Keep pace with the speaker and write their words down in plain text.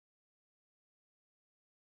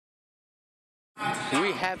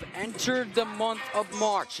We have entered the month of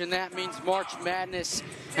March, and that means March Madness,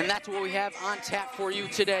 and that's what we have on tap for you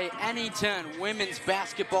today. NE10 Women's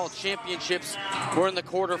Basketball Championships. We're in the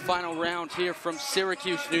quarterfinal round here from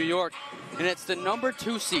Syracuse, New York, and it's the number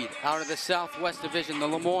 2 seed out of the Southwest Division, the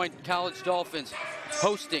Moyne College Dolphins,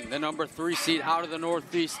 hosting the number 3 seed out of the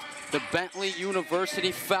Northeast, the Bentley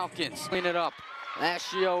University Falcons. Clean it up, as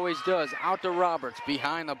she always does. Out to Roberts,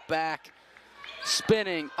 behind the back.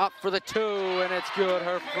 Spinning up for the 2, and it's good.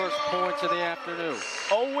 Her first points of the afternoon.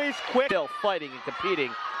 Always quick, still fighting and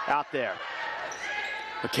competing out there.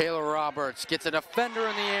 Michaela Roberts gets a defender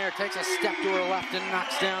in the air, takes a step to her left and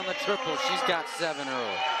knocks down the triple. She's got 7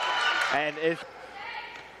 early. And is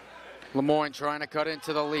Moyne trying to cut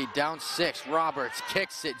into the lead. Down 6. Roberts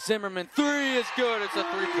kicks it. Zimmerman 3 is good. It's a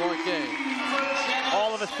 3-point game.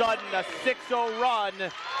 All of a sudden a 6-0 run.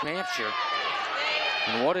 Hampshire.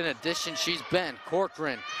 And what an addition she's been.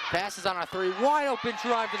 Corcoran passes on a 3. Wide open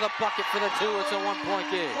drive to the bucket for the 2. It's a 1-point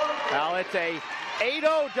game. Now it's a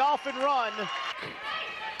 8-0 Dolphin run.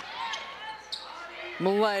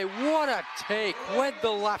 Malay, what a take. With the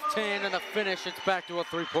left hand and the finish, it's back to a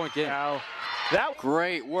 3-point game. Now, that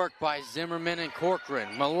great work by Zimmerman and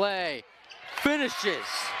Corcoran. Malay finishes.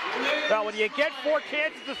 Well, when you get 4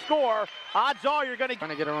 chances to score, odds are you're going to... Trying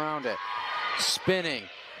to get around it. Spinning.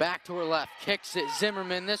 Back to her left, kicks it,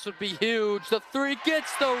 Zimmerman, this would be huge. The 3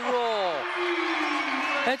 gets the roll.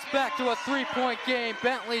 It's back to a 3-point game.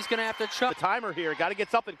 Bentley's gonna have to chop. The timer here, gotta get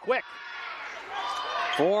something quick.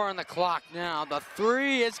 4 on the clock now. The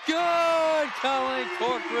 3 is good. Colleen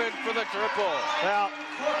Corcoran for the triple. Well,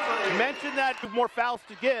 you mentioned that more fouls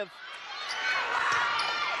to give.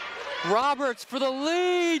 Roberts for the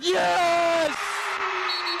lead, yes!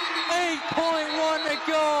 8.1 to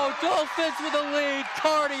go. Dolphins with a lead.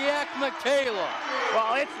 Cardiac Michaela.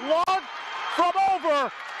 Well, it's long from over,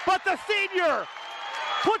 but the senior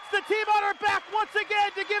puts the team on her back once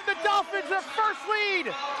again to give the Dolphins their first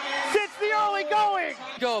lead since the early going.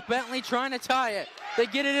 Go, Bentley trying to tie it. They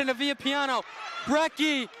get it into Villapiano.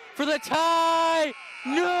 Brecky for the tie.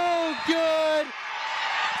 No good.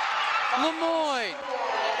 Moyne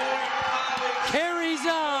carries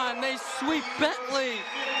on. They sweep Bentley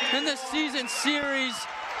in the season series,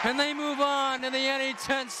 and they move on to the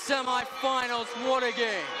NE10 semifinals. What a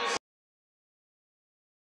game.